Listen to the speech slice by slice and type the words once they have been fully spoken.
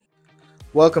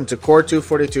Welcome to Core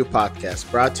 242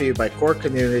 Podcast, brought to you by Core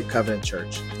Community Covenant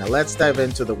Church. Now let's dive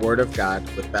into the Word of God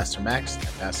with Pastor Max and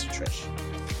Pastor Trish.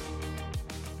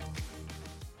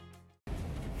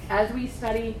 As we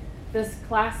study this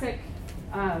classic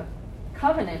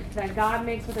covenant that God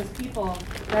makes with His people,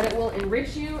 that it will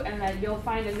enrich you and that you'll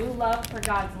find a new love for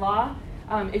God's law.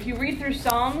 If you read through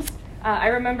Psalms, I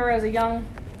remember as a young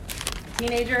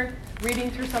teenager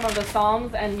reading through some of the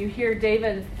Psalms, and you hear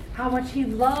David, how much he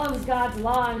loves God's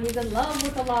law and he's in love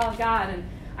with the law of God. And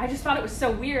I just thought it was so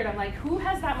weird. I'm like, who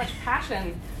has that much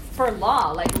passion for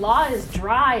law? Like, law is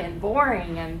dry and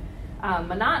boring and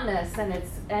monotonous,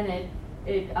 and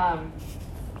it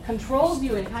controls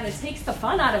you and kind of takes the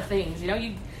fun out of things. You know,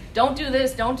 you don't do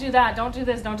this, don't do that, don't do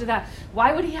this, don't do that.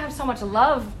 Why would he have so much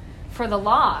love for the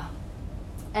law?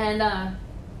 And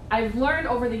I've learned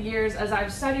over the years, as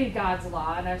I've studied God's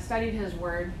law and I've studied His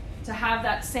Word, to have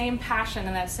that same passion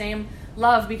and that same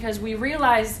love, because we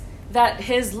realize that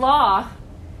His law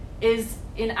is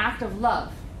an act of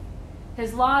love.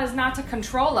 His law is not to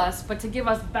control us, but to give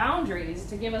us boundaries,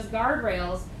 to give us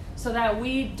guardrails, so that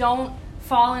we don't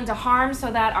fall into harm,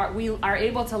 so that we are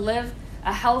able to live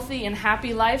a healthy and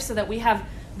happy life, so that we have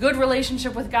good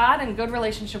relationship with God and good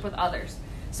relationship with others.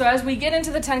 So as we get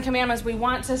into the Ten Commandments, we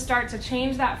want to start to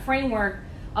change that framework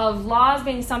of laws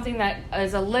being something that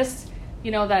is a list, you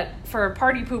know, that for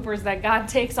party poopers, that God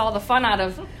takes all the fun out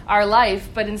of our life,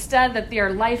 but instead that they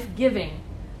are life-giving,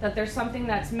 that there's something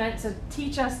that's meant to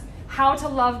teach us how to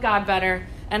love God better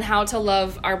and how to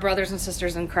love our brothers and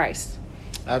sisters in Christ.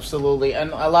 Absolutely. And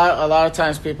a lot of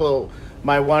times people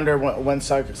might wonder when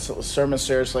sermon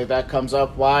series like that comes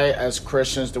up, why as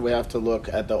Christians do we have to look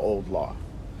at the old law?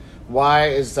 Why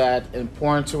is that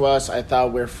important to us? I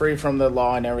thought we're free from the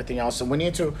law and everything else. And we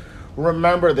need to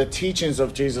remember the teachings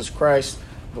of Jesus Christ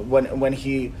when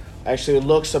He actually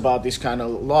looks about these kind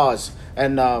of laws.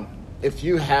 And if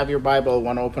you have your Bible,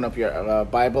 want to open up your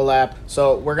Bible app.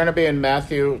 So we're going to be in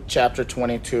Matthew chapter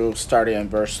 22, starting in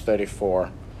verse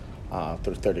 34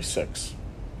 through 36.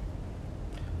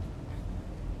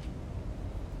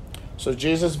 So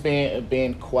Jesus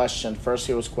being questioned. First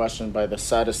He was questioned by the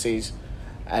Sadducees,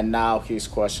 and now He's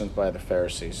questioned by the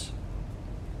Pharisees.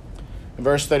 In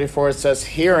verse 34 it says,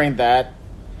 hearing that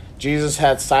Jesus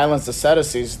had silenced the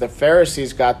Sadducees, the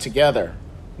Pharisees got together.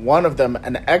 One of them,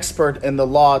 an expert in the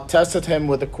law, tested Him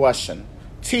with a question.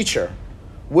 Teacher,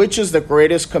 which is the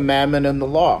greatest commandment in the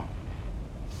law?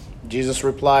 Jesus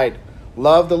replied,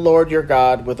 love the Lord your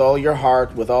God with all your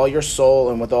heart, with all your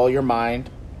soul, and with all your mind.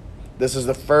 This is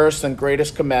the first and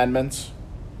greatest commandments.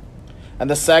 And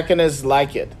the second is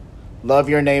like it. Love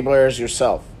your neighbor as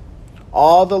yourself.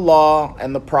 All the law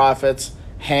and the prophets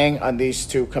hang on these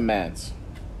two commands.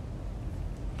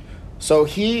 So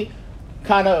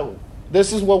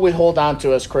this is what we hold on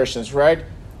to as Christians, right?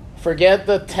 Forget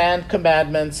the 10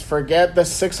 commandments, forget the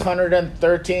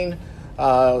 613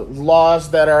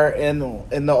 laws that are in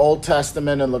the Old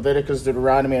Testament and Leviticus,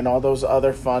 Deuteronomy, and all those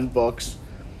other fun books.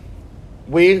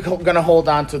 We're going to hold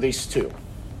on to these two.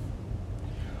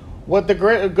 What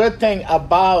the good thing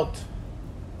about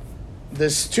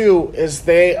this too is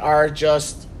they are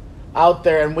just out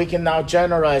there, and we can now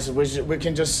generalize it. We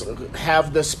can just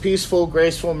have this peaceful,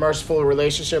 graceful, merciful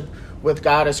relationship with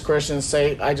God as Christians.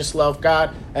 Say, I just love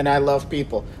God and I love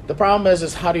people. The problem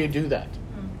is how do you do that?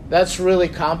 That's really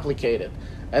complicated.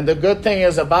 And the good thing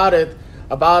is about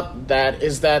that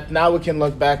is that now we can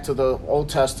look back to the Old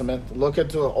Testament, look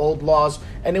at the old laws,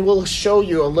 and it will show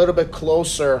you a little bit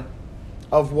closer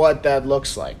of what that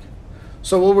looks like.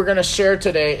 So what we're going to share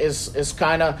today is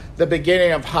kind of the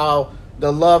beginning of how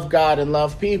the love God and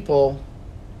love people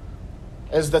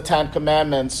is the 10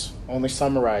 commandments only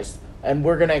summarized. And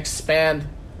we're going to expand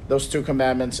those 2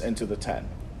 commandments into the 10.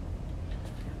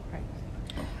 Right.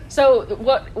 So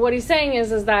what he's saying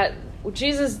is that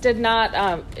Jesus did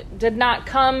not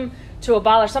come to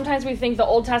abolish. Sometimes we think the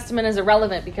Old Testament is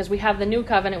irrelevant because we have the New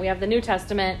Covenant, we have the New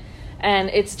Testament. And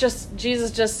it's just, Jesus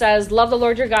just says, love the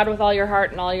Lord your God with all your heart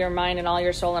and all your mind and all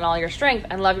your soul and all your strength,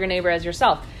 and love your neighbor as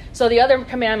yourself. So the other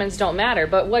commandments don't matter.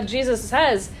 But what Jesus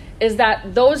says is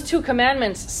that those 2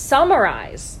 commandments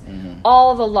summarize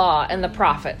all the law and the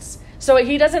prophets. So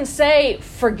He doesn't say,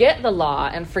 forget the law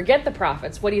and forget the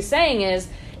prophets. What He's saying is,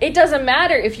 it doesn't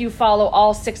matter if you follow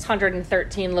all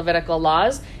 613 Levitical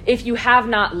laws if you have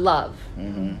not love.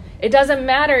 It doesn't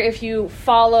matter if you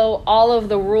follow all of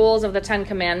the rules of the 10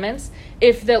 commandments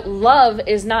if the love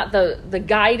is not the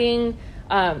guiding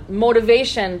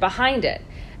motivation behind it.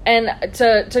 And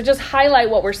to just highlight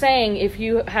what we're saying, if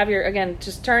you have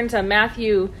just turn to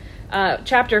Matthew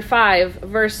chapter 5,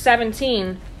 verse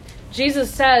 17.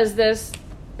 Jesus says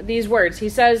these words. He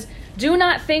says, Do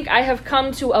not think I have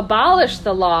come to abolish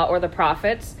the law or the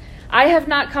prophets. I have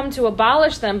not come to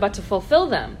abolish them, but to fulfill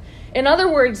them. In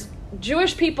other words,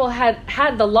 Jewish people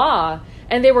had the law,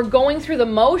 and they were going through the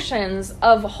motions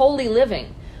of holy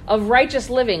living, of righteous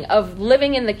living, of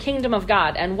living in the kingdom of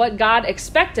God and what God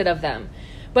expected of them.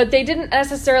 But they didn't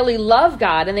necessarily love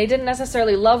God, and they didn't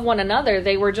necessarily love one another.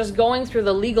 They were just going through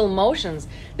the legal motions.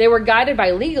 They were guided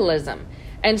by legalism.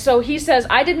 And so he says,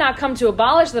 I did not come to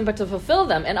abolish them, but to fulfill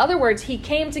them. In other words, he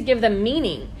came to give them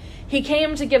meaning. He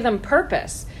came to give them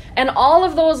purpose. And all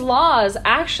of those laws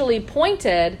actually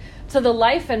pointed to the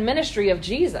life and ministry of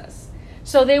Jesus.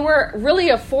 So they were really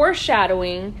a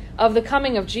foreshadowing of the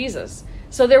coming of Jesus.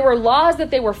 So there were laws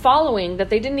that they were following that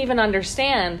they didn't even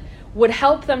understand would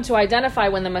help them to identify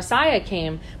when the Messiah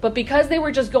came. But because they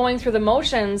were just going through the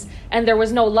motions and there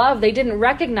was no love, they didn't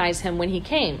recognize him when he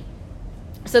came.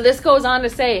 So this goes on to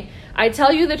say, I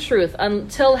tell you the truth,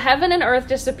 until heaven and earth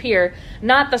disappear,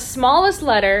 not the smallest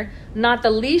letter, not the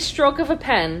least stroke of a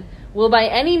pen, will by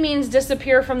any means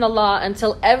disappear from the law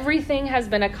until everything has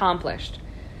been accomplished.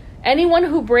 Anyone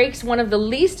who breaks one of the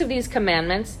least of these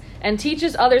commandments and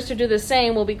teaches others to do the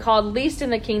same will be called least in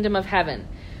the kingdom of heaven.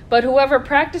 But whoever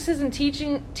practices and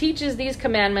teaches these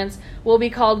commandments will be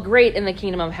called great in the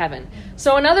kingdom of heaven.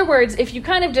 So in other words, if you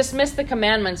kind of dismiss the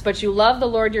commandments, but you love the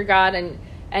Lord your God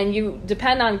and you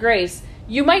depend on grace,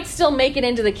 you might still make it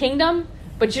into the kingdom,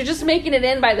 but you're just making it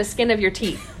in by the skin of your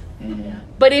teeth. Mm-hmm.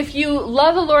 But if you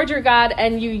love the Lord your God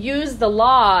and you use the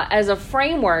law as a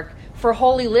framework for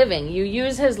holy living, you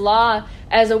use his law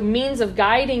as a means of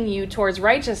guiding you towards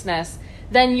righteousness,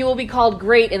 then you will be called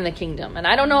great in the kingdom. And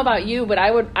I don't know about you, but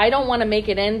I don't want to make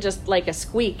it in just like a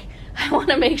squeak. I want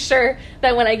to make sure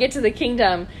that when I get to the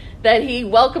kingdom, that he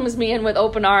welcomes me in with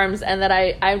open arms, and that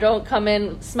I don't come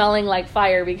in smelling like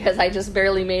fire because I just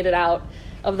barely made it out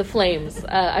of the flames.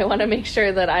 I want to make sure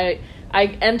that I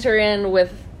enter in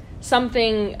with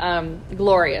something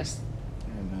glorious.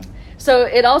 Amen. So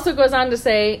it also goes on to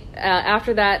say,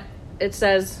 after that, it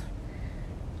says,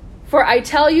 for I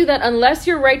tell you that unless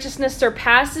your righteousness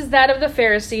surpasses that of the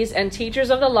Pharisees and teachers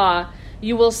of the law,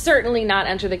 you will certainly not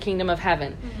enter the kingdom of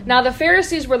heaven. Mm-hmm. Now the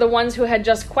Pharisees were the ones who had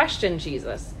just questioned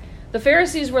Jesus. The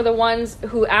Pharisees were the ones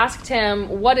who asked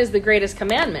him, what is the greatest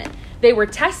commandment? They were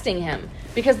testing him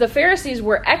because the Pharisees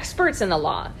were experts in the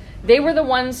law. They were the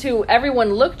ones who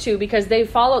everyone looked to because they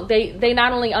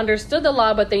not only understood the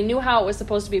law, but they knew how it was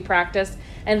supposed to be practiced.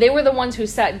 And they were the ones who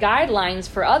set guidelines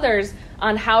for others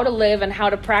on how to live and how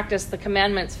to practice the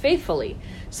commandments faithfully.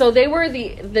 So they were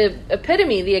the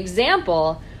epitome, the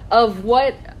example of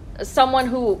what someone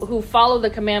who followed the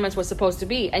commandments was supposed to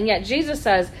be. And yet Jesus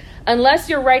says, unless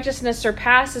your righteousness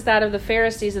surpasses that of the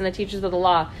Pharisees and the teachers of the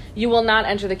law, you will not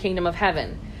enter the kingdom of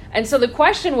heaven. And so the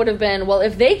question would have been, well,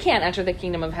 if they can't enter the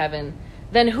kingdom of heaven,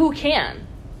 then who can?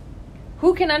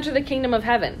 Who can enter the kingdom of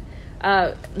heaven?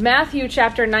 Matthew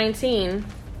chapter 19.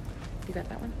 You got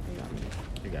that one?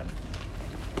 You got it.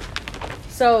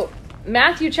 So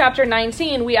Matthew chapter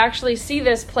 19, we actually see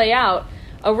this play out.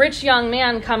 A rich young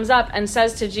man comes up and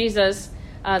says to Jesus,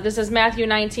 this is Matthew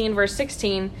 19, verse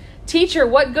 16, Teacher,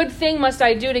 what good thing must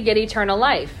I do to get eternal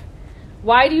life?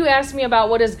 Why do you ask me about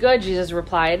what is good? Jesus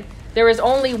replied. There is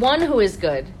only one who is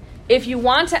good. If you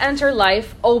want to enter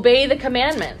life, obey the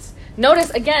commandments.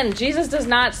 Notice again, Jesus does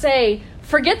not say,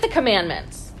 forget the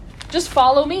commandments. Just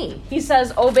follow me. He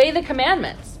says, obey the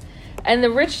commandments. And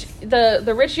the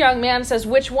rich young man says,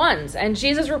 which ones? And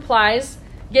Jesus replies,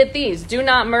 get these. Do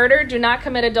not murder, do not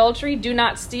commit adultery, do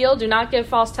not steal, do not give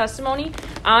false testimony,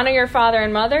 honor your father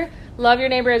and mother, love your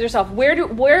neighbor as yourself.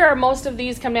 Where are most of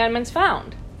these commandments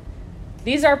found?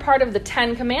 These are part of the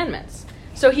 10 commandments.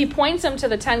 So he points him to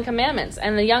the 10 commandments.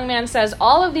 And the young man says,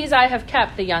 all of these I have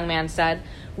kept, the young man said.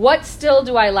 What still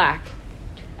do I lack?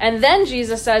 And then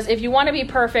Jesus says, if you want to be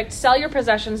perfect, sell your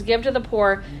possessions, give to the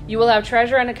poor, you will have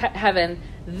treasure in heaven.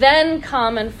 Then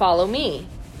come and follow me.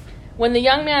 When the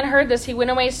young man heard this, he went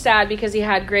away sad because he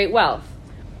had great wealth.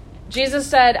 Jesus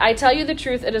said, I tell you the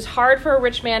truth, it is hard for a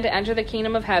rich man to enter the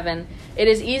kingdom of heaven. It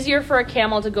is easier for a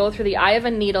camel to go through the eye of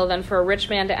a needle than for a rich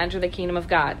man to enter the kingdom of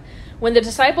God. When the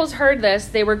disciples heard this,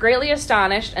 they were greatly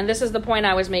astonished, and this is the point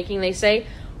I was making. They say,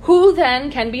 who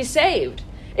then can be saved?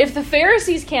 If the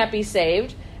Pharisees can't be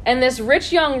saved, and this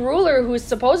rich young ruler who's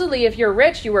supposedly, if you're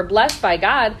rich, you were blessed by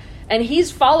God, and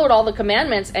he's followed all the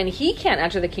commandments, and he can't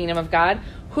enter the kingdom of God,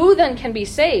 who then can be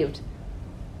saved?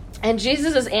 And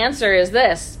Jesus' answer is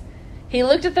this. He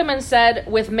looked at them and said,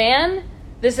 with man,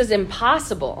 this is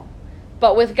impossible.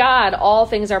 But with God, all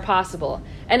things are possible.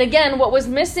 And again, what was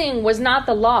missing was not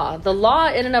the law. The law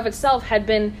in and of itself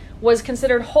was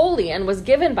considered holy and was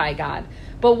given by God.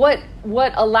 But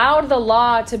what allowed the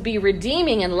law to be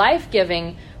redeeming and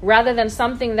life-giving rather than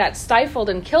something that stifled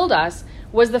and killed us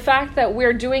was the fact that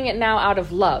we're doing it now out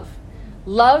of love.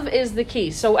 Love is the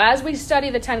key. So as we study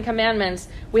the Ten Commandments,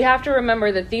 we have to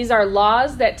remember that these are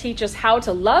laws that teach us how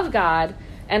to love God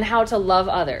and how to love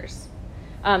others.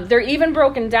 They're even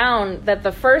broken down that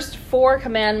the first 4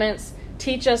 commandments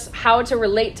teach us how to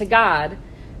relate to God,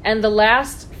 and the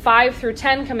last 5 through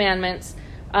 10 commandments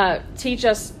teach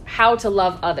us how to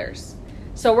love others.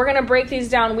 So we're going to break these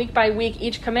down week by week,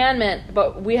 each commandment,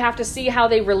 but we have to see how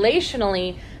they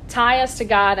relationally tie us to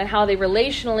God and how they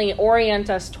relationally orient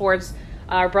us towards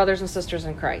our brothers and sisters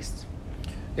in Christ.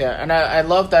 Yeah, and I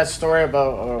love that story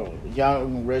about a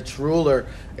young rich ruler,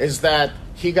 is that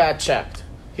he got checked.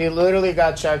 He literally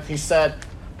got checked. He said,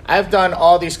 I've done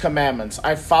all these commandments.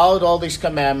 I followed all these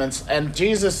commandments. And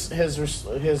Jesus,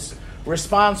 his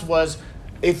response was,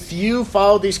 if you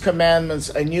follow these commandments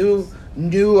and you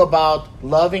knew about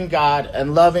loving God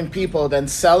and loving people, then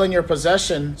selling your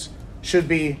possessions should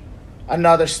be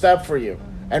another step for you.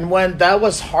 And when that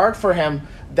was hard for him,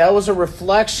 that was a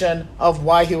reflection of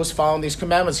why he was following these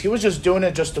commandments. He was just doing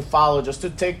it just to follow, just to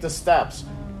take the steps.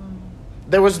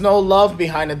 There was no love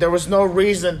behind it. There was no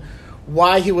reason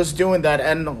why he was doing that.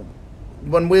 And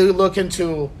when we look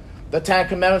into the Ten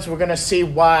Commandments, we're going to see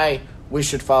why we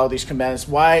should follow these commandments,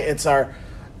 why it's our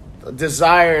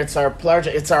desire, it's our pleasure,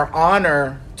 it's our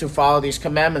honor to follow these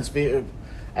commandments.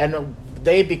 And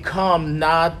they become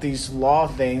not these law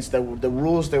things, the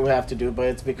rules that we have to do, but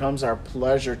it becomes our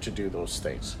pleasure to do those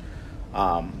things.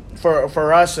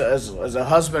 For us as a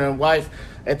husband and wife,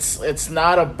 it's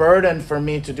not a burden for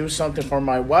me to do something for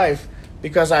my wife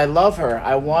because I love her.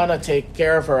 I want to take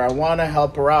care of her. I want to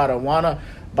help her out. I want to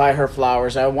buy her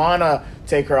flowers. I want to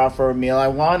take her out for a meal. I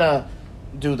want to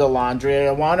do the laundry.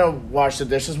 I want to wash the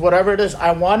dishes. Whatever it is,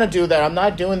 I want to do that. I'm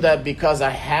not doing that because I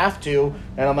have to,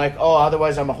 and I'm like, oh,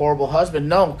 otherwise I'm a horrible husband.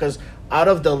 No, because out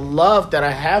of the love that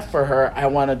I have for her, I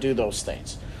want to do those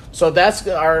things. So that's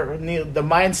the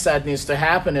mindset needs to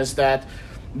happen, is that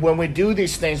when we do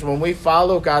these things, when we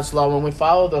follow God's law, when we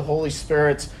follow the Holy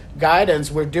Spirit's guidance,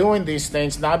 we're doing these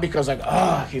things not because like,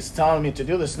 oh, he's telling me to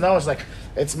do this. No, it's like,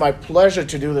 it's my pleasure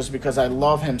to do this because I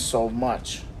love him so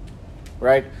much,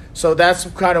 right? So that's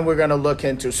kind of what we're going to look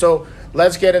into. So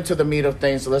let's get into the meat of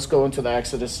things. Let's go into the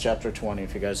Exodus chapter 20,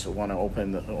 if you guys want to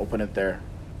open it there.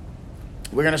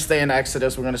 We're going to stay in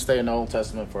Exodus. We're going to stay in the Old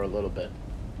Testament for a little bit.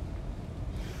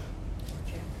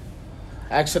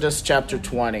 Exodus chapter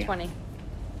 20.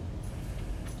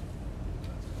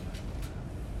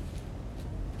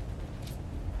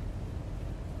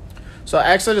 So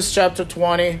Exodus chapter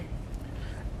 20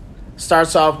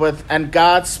 starts off with, and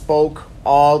God spoke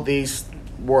all these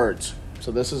words.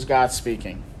 So this is God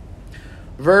speaking.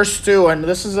 Verse 2, and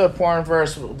this is an important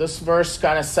verse. This verse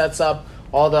kind of sets up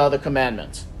all the other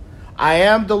commandments. I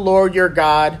am the Lord your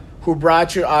God who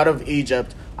brought you out of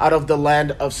Egypt, out of the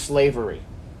land of slavery.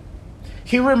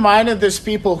 He reminded this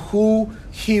people who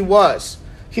he was.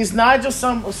 He's not just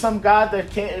some God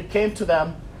that came to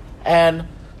them and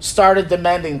started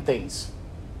demanding things.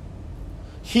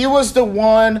 He was the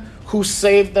one who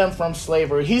saved them from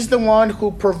slavery. He's the one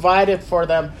who provided for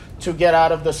them to get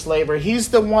out of the slavery. He's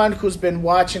the one who's been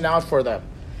watching out for them.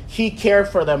 He cared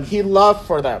for them. He loved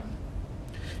for them.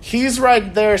 He's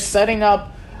right there setting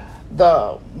up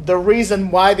the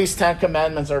reason why these 10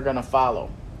 commandments are going to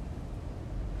follow.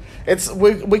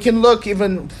 We can look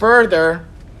even further,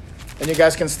 and you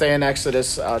guys can stay in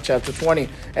Exodus chapter 20.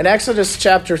 In Exodus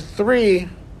chapter 3,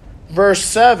 verse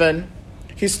 7,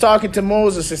 he's talking to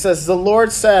Moses. He says, the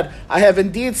Lord said, I have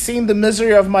indeed seen the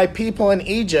misery of my people in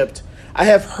Egypt. I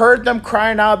have heard them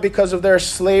crying out because of their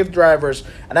slave drivers,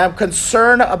 and I'm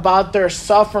concerned about their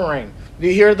suffering. Do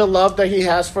you hear the love that he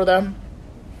has for them?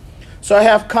 So I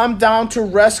have come down to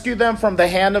rescue them from the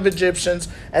hand of Egyptians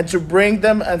and to bring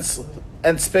them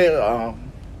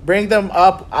bring them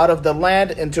up out of the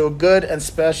land into a good and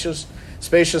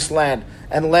spacious land,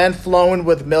 and land flowing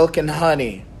with milk and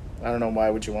honey. I don't know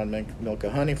why would you want milk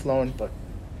and honey flowing, but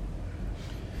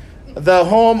the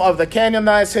home of the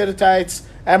Canaanites, Hittites,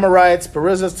 Amorites,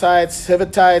 Perizzites,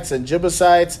 Hivitites, and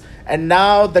Jebusites. And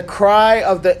now the cry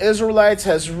of the Israelites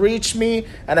has reached me,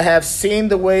 and I have seen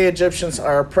the way Egyptians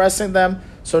are oppressing them.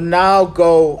 So now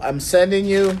go, I'm sending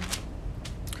you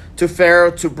to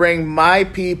Pharaoh to bring my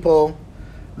people,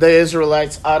 the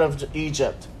Israelites, out of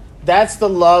Egypt. That's the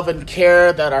love and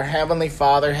care that our Heavenly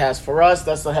Father has for us.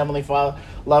 That's the Heavenly Father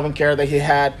love and care that he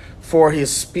had for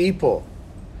his people.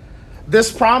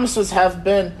 These promises have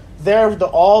been there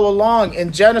all along.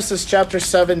 In Genesis chapter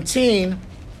 17,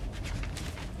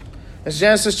 is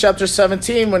Genesis chapter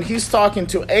 17, when he's talking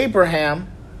to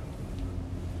Abraham.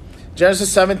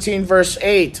 Genesis 17, verse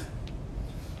 8.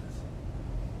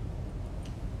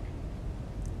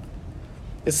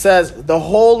 It says, the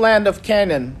whole land of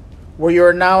Canaan, where you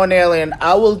are now an alien,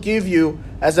 I will give you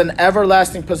as an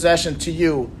everlasting possession to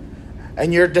you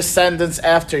and your descendants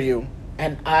after you,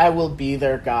 and I will be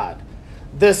their God.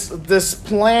 This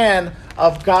plan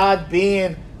of God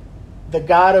being the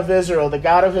God of Israel, the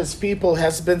God of his people,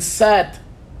 has been set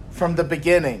from the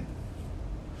beginning.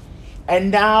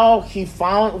 And now he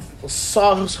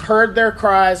heard their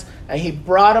cries, and he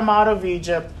brought them out of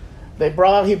Egypt. He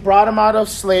brought them out of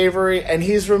slavery, and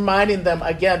he's reminding them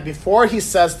again, before he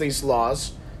says these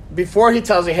laws, before he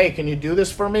tells you, hey, can you do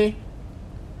this for me?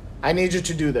 I need you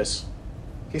to do this.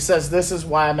 He says, this is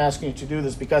why I'm asking you to do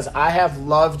this, because I have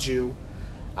loved you,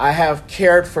 I have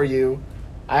cared for you,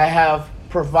 I have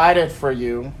provided for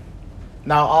you.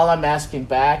 Now all I'm asking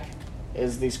back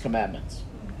is these commandments.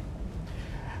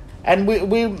 And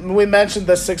we mentioned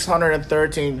the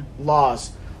 613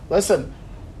 laws. Listen,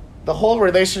 the whole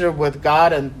relationship with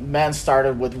God and man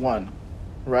started with one,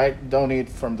 right? Don't eat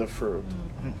from the fruit,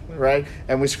 right?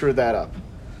 And we screwed that up.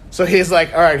 So he's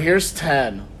like, all right, here's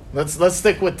 10. Let's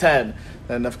stick with 10.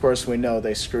 And of course we know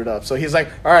they screwed up. So he's like,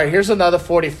 all right, here's another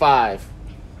 45.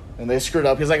 And they screwed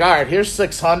up. He's like, all right, here's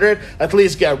 600. At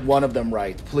least get one of them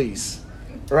right, please.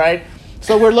 Right?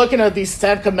 So we're looking at these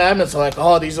 10 commandments, like,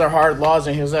 oh, these are hard laws.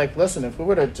 And he was like, listen, if we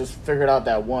would have just figured out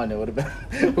that one, it would have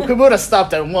been, we would have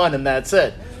stopped at one and that's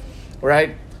it.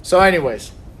 Right? So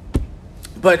anyways,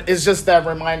 but it's just that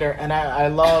reminder. And I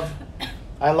love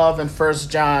in 1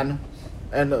 John,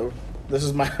 and this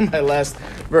is my last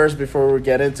verse before we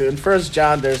get into it. In 1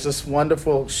 John, there's this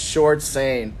wonderful short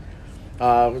saying,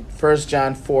 1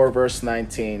 John 4, verse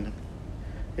 19.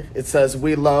 It says,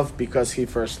 we love because he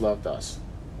first loved us.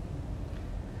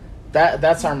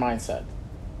 That's our mindset.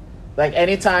 Like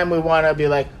anytime we want to be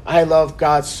like, I love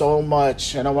God so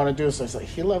much and I want to do this, it's like,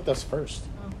 he loved us first.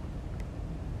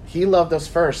 He loved us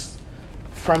first.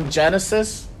 From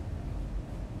Genesis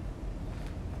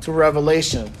to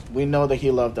Revelation, we know that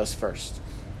he loved us first.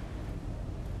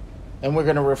 And we're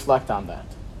going to reflect on that.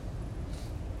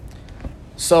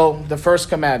 So, the first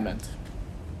commandment,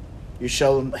 you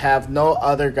shall have no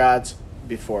other gods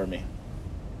before me.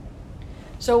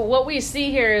 So what we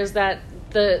see here is that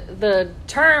the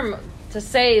term to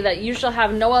say that you shall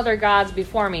have no other gods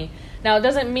before me, now it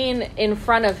doesn't mean in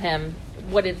front of him.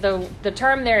 The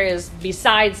term there is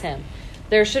besides him.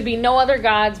 There should be no other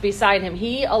gods beside him.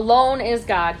 He alone is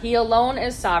God. He alone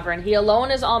is sovereign. He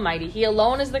alone is almighty. He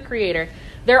alone is the creator.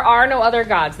 There are no other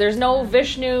gods. There's no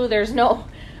Vishnu. There's no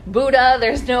Buddha.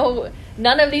 There's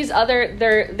none of these other,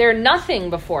 they're nothing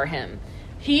before him.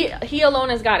 He alone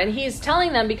is God. And he's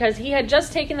telling them because he had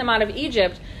just taken them out of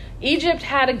Egypt. Egypt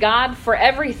had a god for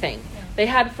everything. They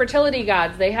had fertility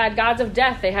gods. They had gods of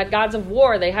death. They had gods of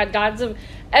war. They had gods of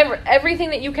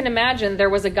everything that you can imagine. There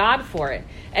was a god for it.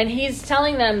 And he's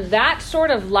telling them that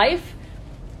sort of life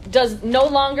does no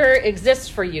longer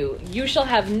exist for you. You shall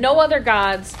have no other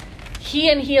gods.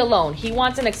 He and he alone. He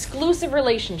wants an exclusive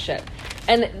relationship.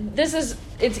 And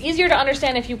it's easier to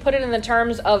understand if you put it in the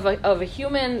terms of a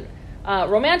human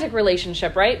romantic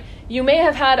relationship, right? You may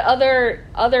have had other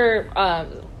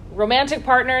romantic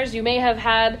partners, you may have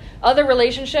had other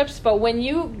relationships, but when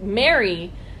you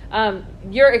marry,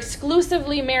 you're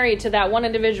exclusively married to that one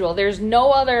individual. There's no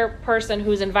other person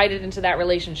who's invited into that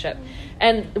relationship.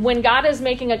 And when God is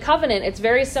making a covenant, it's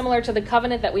very similar to the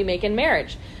covenant that we make in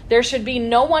marriage. There should be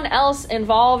no one else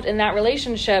involved in that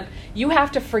relationship. You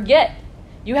have to forget.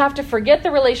 You have to forget the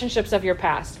relationships of your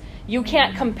past. You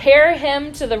can't compare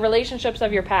him to the relationships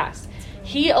of your past.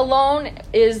 He alone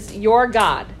is your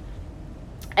God.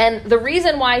 And the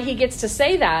reason why he gets to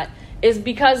say that is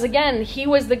because, again, he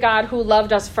was the God who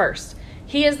loved us first.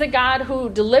 He is the God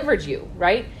who delivered you,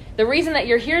 right? The reason that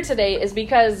you're here today is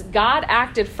because God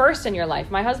acted first in your life.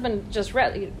 My husband just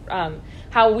read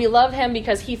how we love him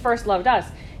because he first loved us.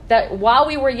 That while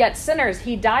we were yet sinners,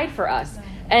 he died for us.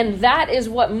 And that is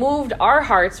what moved our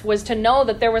hearts, was to know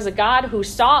that there was a God who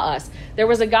saw us. There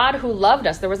was a God who loved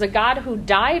us. There was a God who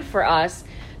died for us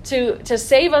to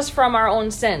save us from our own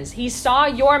sins. He saw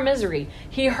your misery.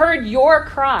 He heard your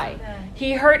cry.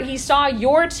 He saw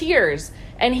your tears,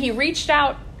 and he reached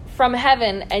out from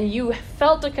heaven, and you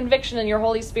felt a conviction in your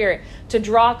Holy Spirit to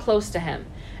draw close to him.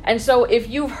 And so if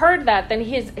you've heard that, then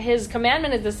his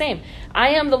commandment is the same. I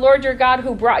am the Lord your God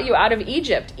who brought you out of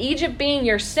Egypt. Egypt being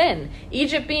your sin.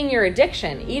 Egypt being your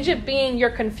addiction. Egypt being your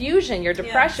confusion, your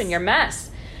depression, your mess.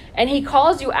 And he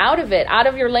calls you out of it, out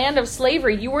of your land of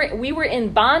slavery. We were in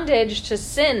bondage to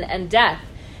sin and death.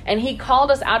 and he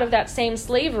called us out of that same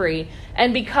slavery.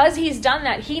 And because he's done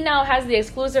that, he now has the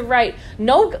exclusive right.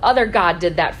 No other God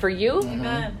did that for you.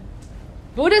 Amen.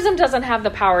 Buddhism doesn't have the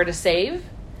power to save.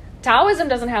 Taoism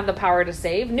doesn't have the power to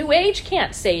save. New Age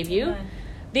can't save you. Amen.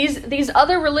 These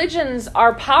other religions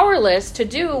are powerless to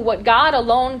do what God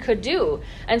alone could do.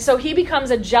 And so he becomes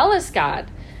a jealous God.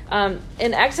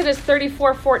 In Exodus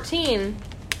 34:14,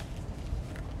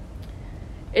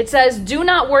 it says, "Do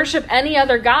not worship any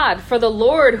other God, for the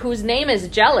Lord, whose name is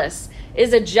jealous,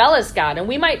 is a jealous God." And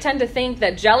we might tend to think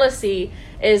that jealousy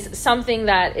is something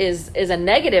that is a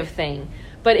negative thing.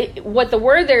 But what the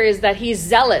word there is that he's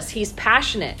zealous, he's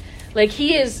passionate. Like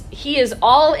he is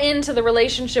all into the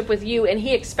relationship with you, and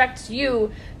he expects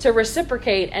you to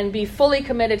reciprocate and be fully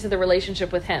committed to the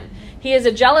relationship with him. He is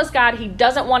a jealous God. He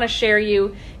doesn't want to share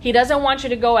you. He doesn't want you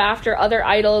to go after other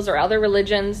idols or other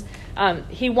religions.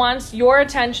 He wants your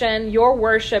attention, your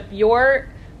worship, your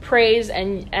praise,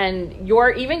 and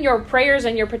your prayers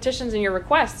and your petitions and your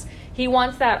requests. He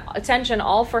wants that attention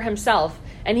all for himself,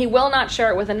 and he will not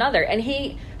share it with another. And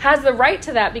he has the right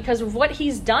to that because of what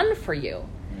he's done for you.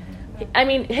 I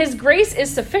mean, his grace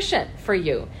is sufficient for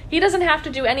you. He doesn't have to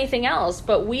do anything else,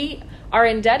 but we are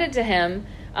indebted to him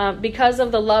because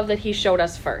of the love that he showed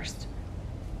us first.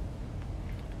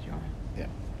 Yeah.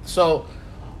 So,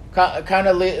 kind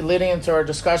of leading into our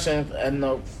discussion and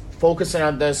focusing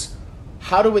on this,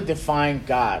 how do we define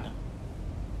God?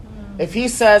 If he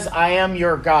says, "I am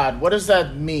your God," what does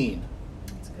that mean?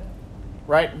 That's good.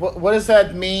 Right? What does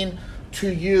that mean to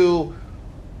you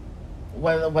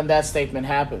when that statement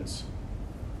happens?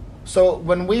 So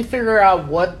when we figure out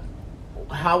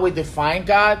how we define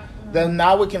God, then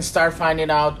now we can start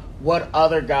finding out what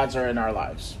other gods are in our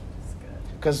lives. That's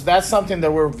good. Because that's something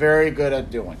that we're very good at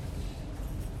doing.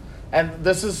 And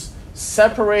this is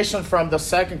separation from the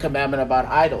second commandment about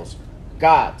idols,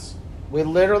 gods. We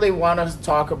literally want to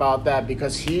talk about that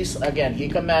because he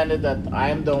commanded that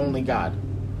I am the only God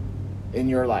in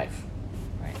your life.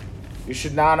 Right. You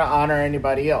should not honor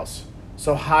anybody else.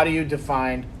 So how do you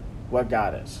define what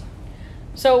God is?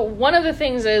 So one of the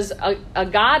things is a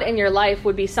God in your life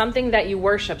would be something that you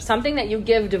worship, something that you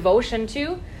give devotion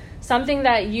to, something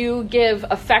that you give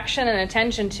affection and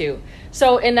attention to.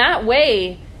 So in that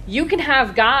way, you can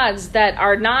have gods that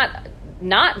are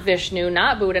not Vishnu,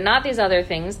 not Buddha, not these other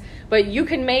things, but you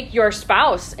can make your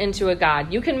spouse into a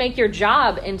god. You can make your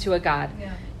job into a god.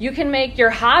 Yeah. You can make your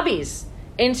hobbies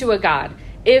into a god.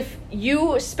 If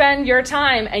you spend your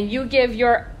time and you give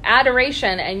your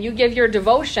adoration and you give your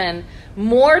devotion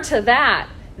more to that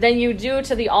than you do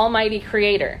to the Almighty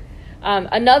Creator.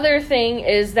 Another thing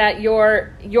is that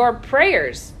your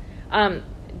prayers. Some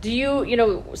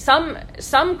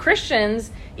Christians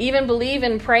even believe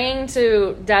in praying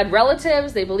to dead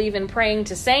relatives. They believe in praying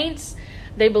to saints.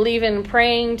 They believe in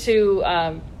praying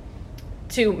to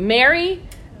Mary.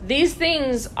 These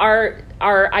things are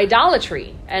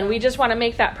idolatry, and we just want to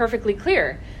make that perfectly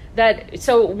clear.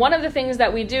 So one of the things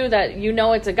that we do that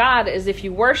it's a God is if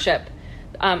you worship,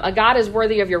 a God is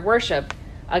worthy of your worship.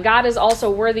 A God is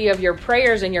also worthy of your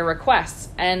prayers and your requests.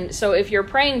 And so if you're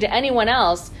praying to anyone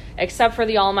else except for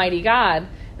the Almighty God,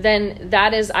 then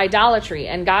that is idolatry,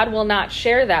 and God will not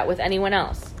share that with anyone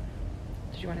else.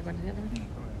 Did you want to go into the other one?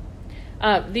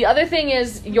 The other thing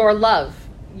is your love.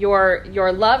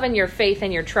 Your love and your faith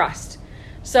and your trust.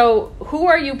 So who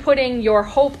are you putting your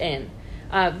hope in?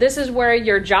 This is where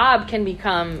your job can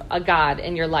become a god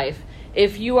in your life.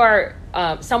 If you are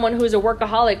someone who's a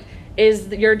workaholic, is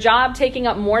your job taking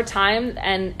up more time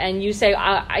and you say,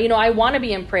 I want to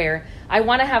be in prayer. I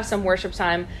want to have some worship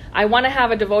time. I want to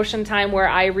have a devotion time where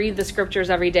I read the scriptures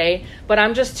every day, but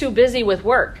I'm just too busy with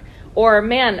work. Or,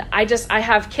 man, I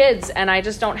have kids and I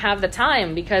just don't have the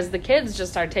time because the kids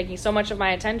just are taking so much of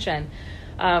my attention.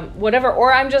 Whatever.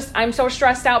 Or I'm so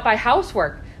stressed out by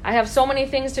housework. I have so many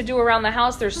things to do around the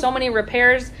house. There's so many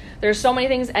repairs. There's so many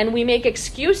things. And we make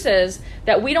excuses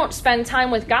that we don't spend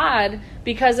time with God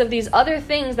because of these other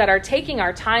things that are taking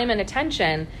our time and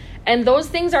attention. And those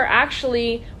things are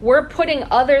actually, we're putting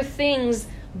other things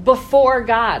before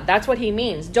God. That's what he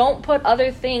means. Don't put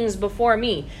other things before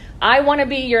me. I want to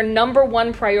be your number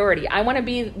one priority. I want to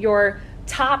be your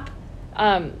top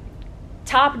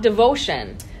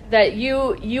devotion. That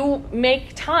you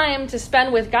make time to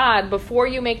spend with God before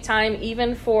you make time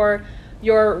even for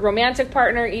your romantic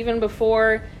partner, even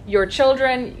before your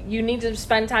children. You need to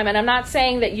spend time. And I'm not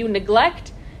saying that you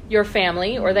neglect your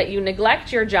family or that you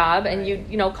neglect your job and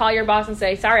you call your boss and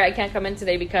say, sorry, I can't come in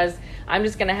today because I'm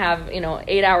just going to have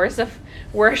 8 hours of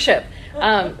worship.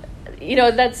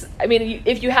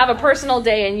 If you have a personal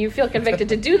day and you feel convicted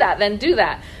to do that, then do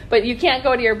that. But you can't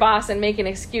go to your boss and make an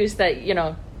excuse that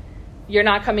you're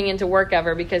not coming into work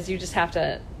ever because you have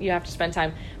to spend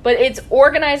time. But it's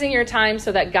organizing your time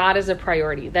so that God is a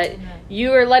priority, that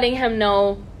you are letting him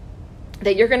know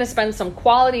that you're going to spend some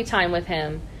quality time with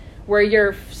him where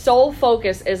your sole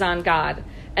focus is on God.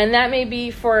 And that may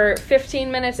be for 15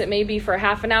 minutes, it may be for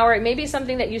half an hour, it may be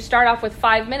something that you start off with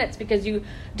 5 minutes because you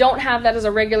don't have that as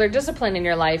a regular discipline in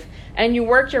your life, and you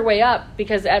work your way up,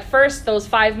 because at first those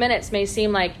 5 minutes may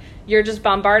seem like you're just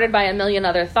bombarded by a million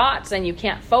other thoughts and you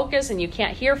can't focus and you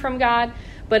can't hear from God.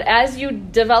 But as you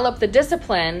develop the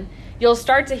discipline, you'll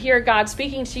start to hear God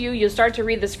speaking to you. You'll start to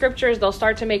read the scriptures. They'll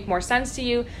start to make more sense to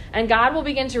you. And God will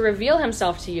begin to reveal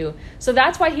himself to you. So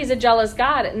that's why he's a jealous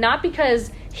God. Not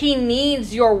because he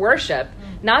needs your worship.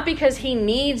 Not because he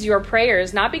needs your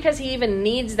prayers. Not because he even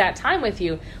needs that time with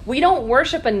you. We don't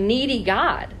worship a needy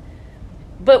God.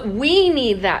 But we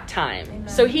need that time. Amen.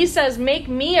 So he says, make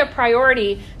me a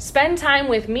priority. Spend time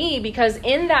with me, because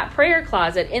in that prayer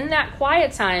closet, in that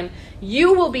quiet time,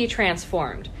 you will be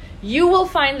transformed. You will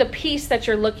find the peace that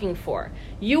you're looking for.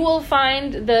 You will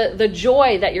find the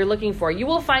joy that you're looking for. You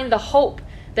will find the hope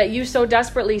that you so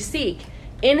desperately seek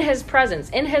in his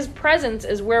presence. In his presence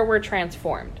is where we're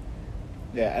transformed.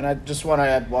 Yeah, and I just want to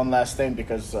add one last thing,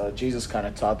 because Jesus kind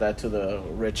of taught that to the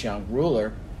rich young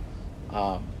ruler.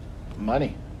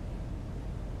 Money.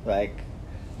 Like,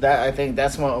 that, I think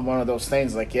that's one of those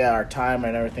things, like, yeah, our time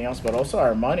and everything else, but also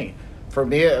our money. For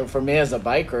me as a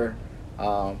biker,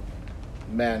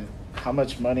 man, how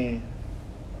much money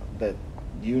that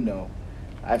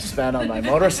I've spent on my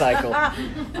motorcycle.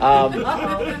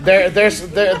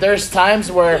 There's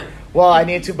times where, well, I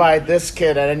need to buy this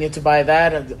kit and I need to buy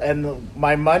that, and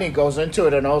my money goes into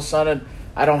it, and all of a sudden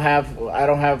I don't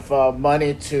have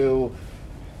money to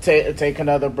take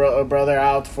another brother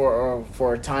out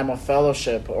for a time of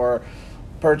fellowship, or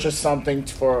purchase something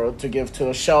to give to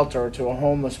a shelter, or to a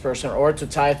homeless person, or to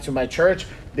tithe to my church,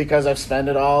 because I've spent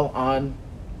it all on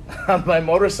my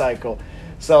motorcycle.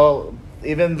 So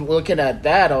even looking at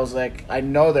that, I was like, I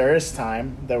know there was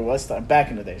time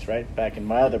back in the days, right? Back in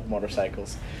my other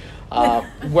motorcycles,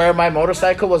 where my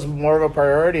motorcycle was more of a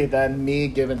priority than me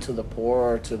giving to the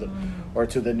poor, or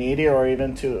to the needy, or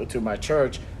even to my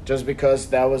church, just because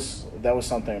that was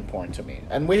something important to me.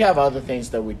 And we have other things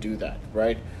that we do that,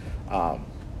 right?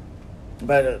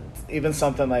 But even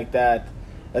something like that,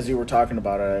 as you were talking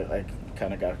about it, I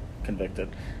kind of got convicted.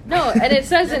 No, and it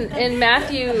says in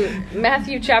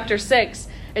Matthew chapter 6,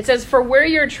 it says, for where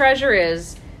your treasure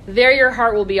is, there your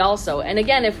heart will be also. And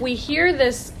again, if we hear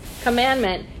this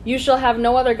commandment, you shall have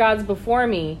no other gods before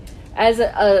me,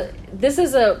 this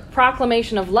is a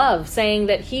proclamation of love, saying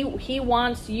that he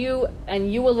wants you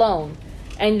and you alone,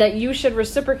 and that you should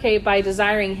reciprocate by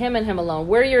desiring him and him alone.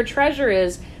 Where your treasure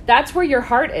is, that's where your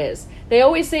heart is. They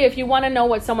always say, if you want to know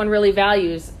what someone really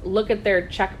values, look at their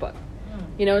checkbook.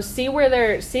 See where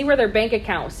their bank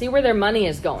account, see where their money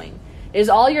is going. Is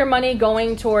all your money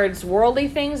going towards worldly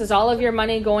things? Is all of your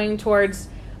money going towards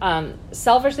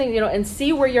selfish things? And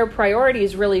see where your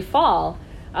priorities really fall.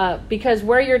 Because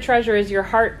where your treasure is, your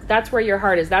heart, that's where your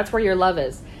heart is. That's where your love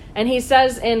is. And he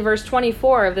says in verse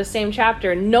 24 of the same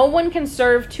chapter, no one can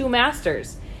serve two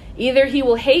masters. Either he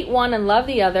will hate one and love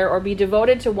the other, or be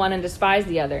devoted to one and despise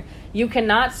the other. You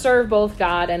cannot serve both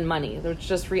God and money, which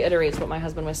just reiterates what my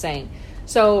husband was saying.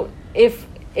 So if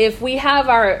we have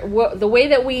the way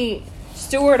that we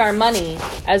steward our money,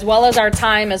 as well as our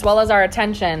time, as well as our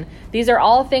attention, these are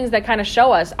all things that kind of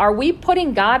show us, are we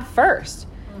putting God first?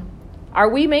 Are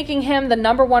we making him the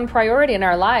number one priority in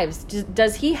our lives?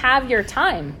 Does he have your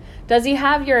time? Does he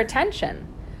have your attention?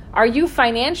 Are you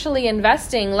financially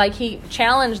investing, like he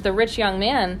challenged the rich young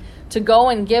man to go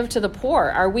and give to the poor?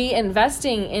 Are we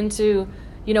investing into,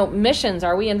 missions?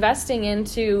 Are we investing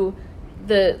into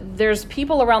there's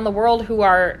people around the world who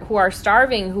are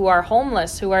starving, who are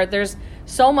homeless, there's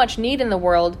so much need in the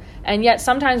world, and yet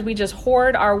sometimes we just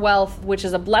hoard our wealth, which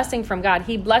is a blessing from God.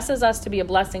 He blesses us to be a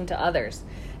blessing to others.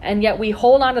 And yet we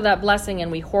hold on to that blessing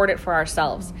and we hoard it for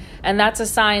ourselves. And that's a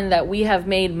sign that we have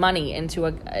made money into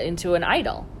an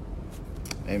idol.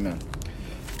 Amen.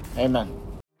 Amen.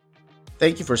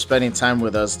 Thank you for spending time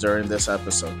with us during this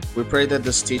episode. We pray that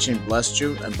this teaching blessed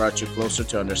you and brought you closer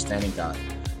to understanding God.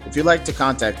 If you'd like to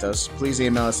contact us, please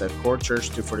email us at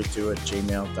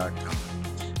corechurch242@gmail.com.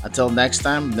 Until next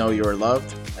time, know you are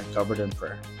loved and covered in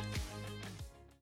prayer.